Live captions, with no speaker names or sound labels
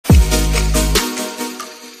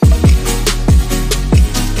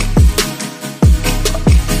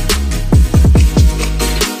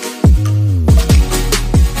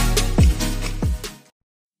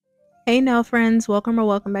Hey nail friends, welcome or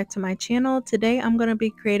welcome back to my channel. Today I'm going to be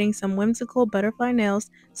creating some whimsical butterfly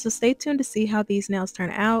nails, so stay tuned to see how these nails turn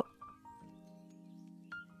out.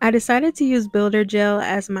 I decided to use builder gel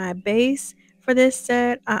as my base for this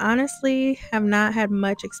set. I honestly have not had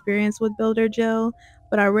much experience with builder gel,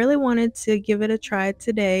 but I really wanted to give it a try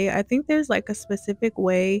today. I think there's like a specific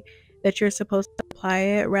way that you're supposed to apply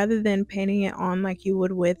it rather than painting it on like you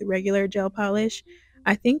would with regular gel polish.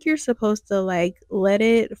 I think you're supposed to like let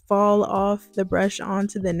it fall off the brush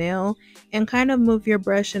onto the nail and kind of move your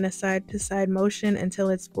brush in a side to side motion until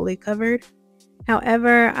it's fully covered.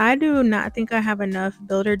 However, I do not think I have enough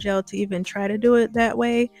builder gel to even try to do it that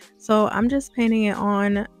way, so I'm just painting it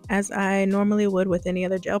on as I normally would with any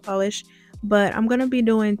other gel polish. But I'm going to be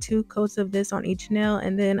doing 2 coats of this on each nail,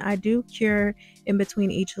 and then I do cure in between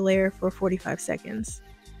each layer for 45 seconds.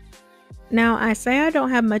 Now, I say I don't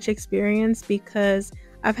have much experience because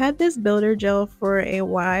I've had this builder gel for a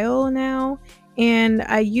while now, and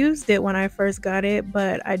I used it when I first got it,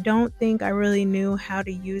 but I don't think I really knew how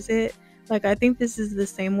to use it. Like, I think this is the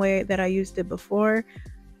same way that I used it before.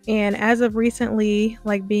 And as of recently,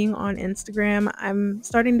 like being on Instagram, I'm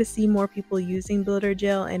starting to see more people using builder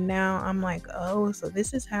gel, and now I'm like, oh, so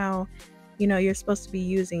this is how, you're supposed to be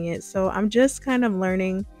using it. So I'm just kind of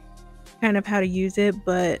learning kind of how to use it,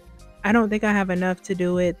 but I don't think I have enough to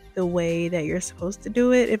do it the way that you're supposed to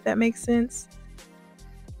do it, if that makes sense.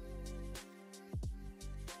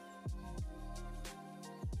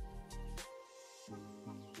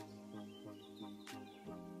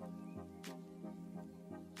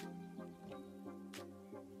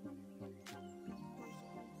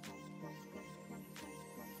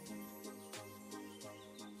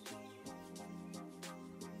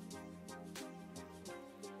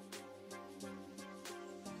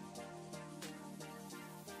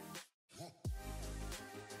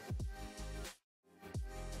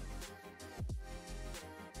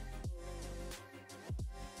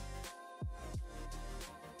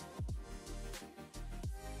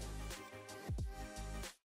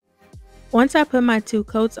 Once I put my 2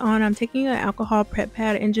 coats on, I'm taking an alcohol prep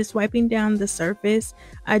pad and just wiping down the surface.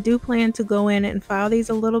 I do plan to go in and file these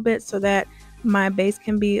a little bit so that my base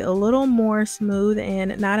can be a little more smooth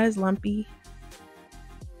and not as lumpy.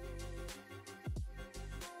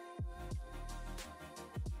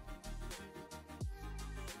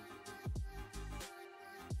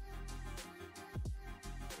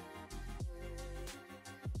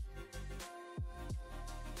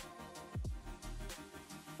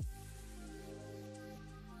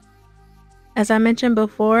 As I mentioned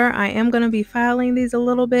before, I am going to be filing these a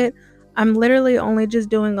little bit. I'm literally only just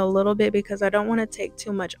doing a little bit because I don't want to take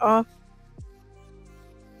too much off.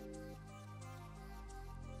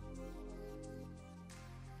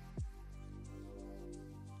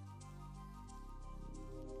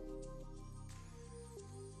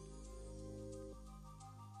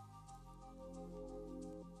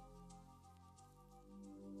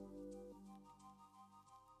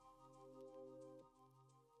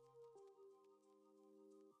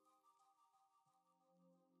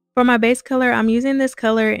 For my base color, I'm using this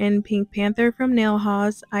color in Pink Panther from Nail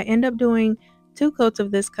Haws. I end up doing 2 coats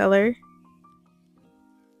of this color.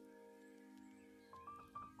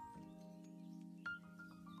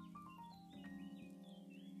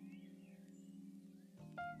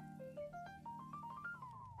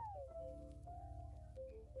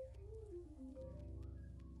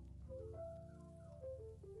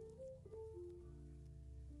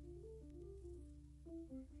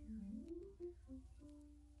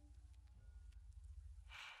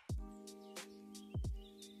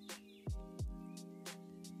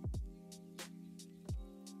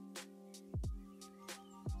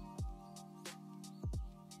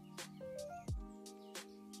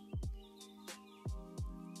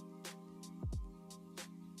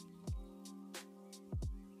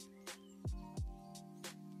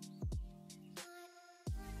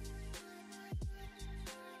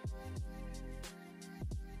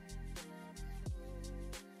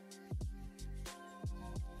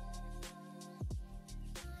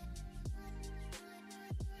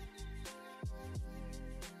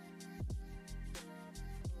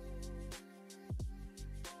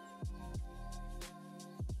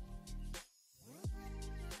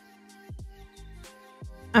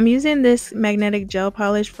 I'm using this magnetic gel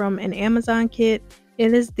polish from an Amazon kit.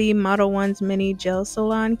 It is the Model 1's mini gel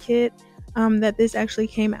salon kit that this actually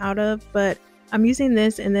came out of, but I'm using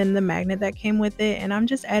this and then the magnet that came with it, and I'm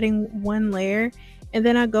just adding 1 layer, and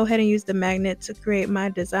then I go ahead and use the magnet to create my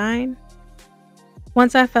design.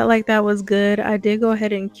 Once I felt like that was good, I did go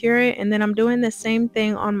ahead and cure it, and then I'm doing the same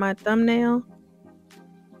thing on my thumbnail.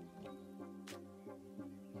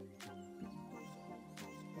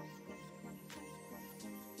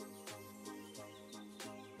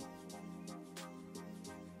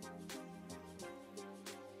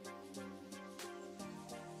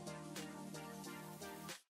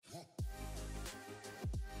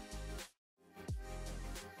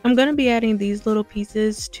 I'm going to be adding these little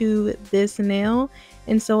pieces to this nail,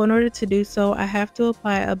 and so in order to do so I have to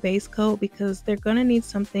apply a base coat because they're going to need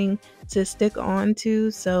something to stick on to.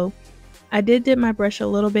 So I did dip my brush a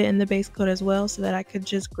little bit in the base coat as well so that I could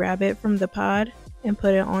just grab it from the pod and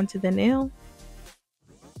put it onto the nail.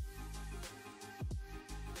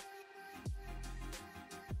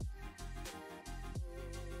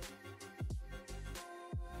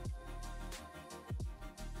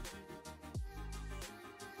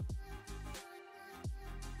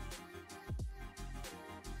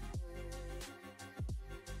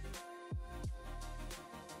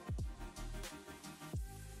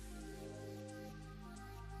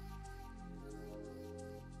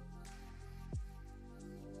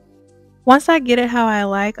 Once I get it how I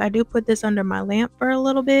like, I do put this under my lamp for a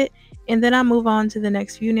little bit, and then I move on to the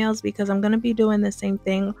next few nails because I'm going to be doing the same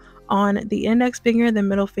thing on the index finger, the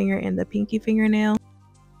middle finger, and the pinky fingernail.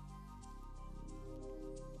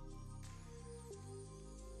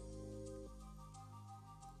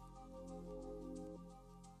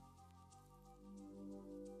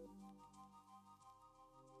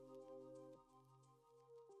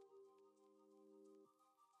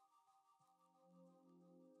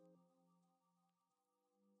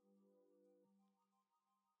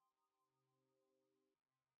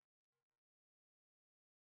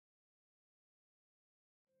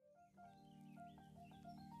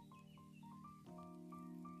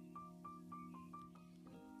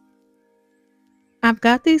 I've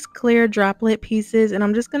got these clear droplet pieces and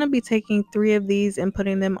I'm just going to be taking 3 of these and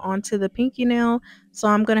putting them onto the pinky nail. So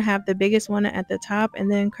I'm going to have the biggest one at the top and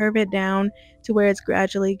then curve it down to where it's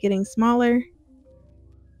gradually getting smaller.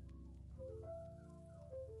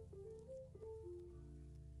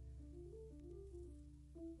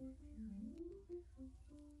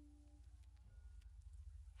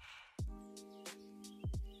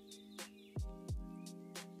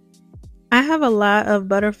 I have a lot of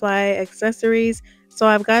butterfly accessories. So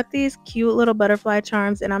I've got these cute little butterfly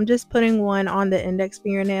charms and I'm just putting one on the index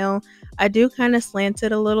fingernail. I do kind of slant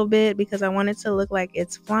it a little bit because I want it to look like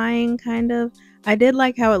it's flying kind of. I did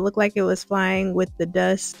like how it looked like it was flying with the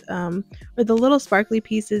dust or the little sparkly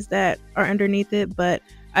pieces that are underneath it, but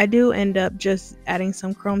I do end up just adding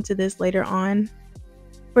some chrome to this later on.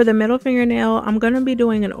 For the middle fingernail, I'm going to be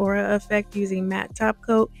doing an aura effect using matte top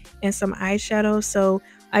coat and some eyeshadow. So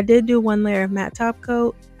I did do one layer of matte top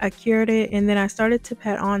coat, I cured it, and then I started to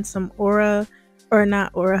pat on some aura, or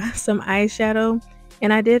not aura, some eyeshadow.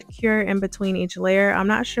 And I did cure in between each layer. I'm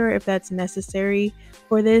not sure if that's necessary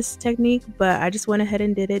for this technique, but I just went ahead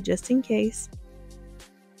and did it just in case.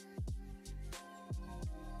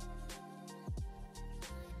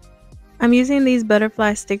 I'm using these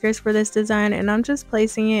butterfly stickers for this design and I'm just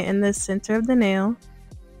placing it in the center of the nail.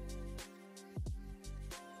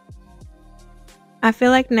 I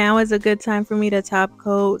feel like now is a good time for me to top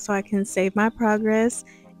coat so I can save my progress.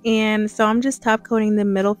 And so I'm just top coating the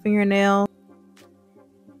middle fingernail.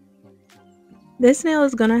 This nail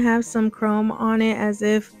is gonna have some chrome on it as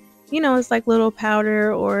if, it's like little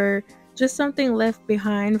powder or just something left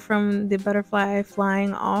behind from the butterfly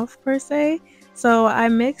flying off per se. So I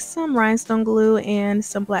mixed some rhinestone glue and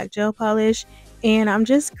some black gel polish and I'm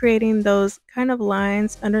just creating those kind of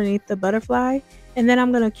lines underneath the butterfly and then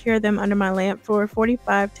I'm gonna cure them under my lamp for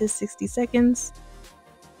 45 to 60 seconds.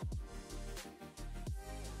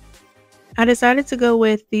 I decided to go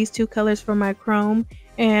with these two colors for my chrome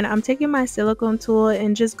and I'm taking my silicone tool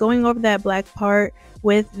and just going over that black part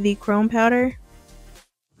with the chrome powder.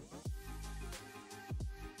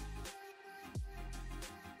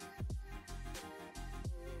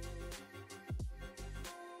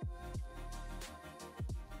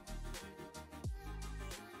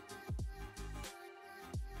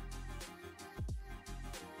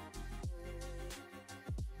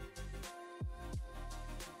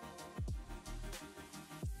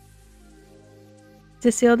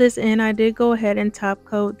 To seal this in, I did go ahead and top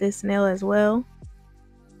coat this nail as well.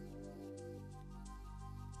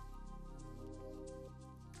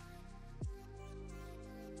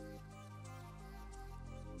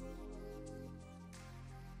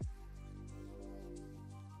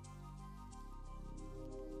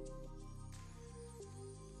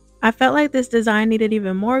 I felt like this design needed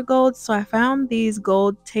even more gold, so I found these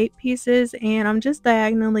gold tape pieces and I'm just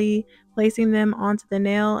diagonally placing them onto the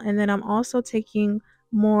nail and then I'm also taking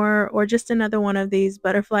more or just another one of these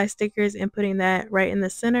butterfly stickers and putting that right in the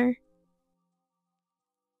center.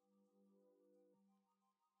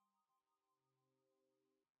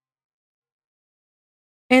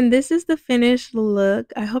 And this is the finished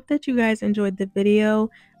look. I hope that you guys enjoyed the video.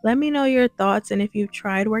 Let me know your thoughts and if you've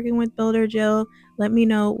tried working with Builder Gel, let me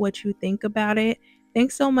know what you think about it.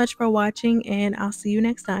 Thanks so much for watching, and I'll see you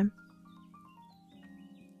next time.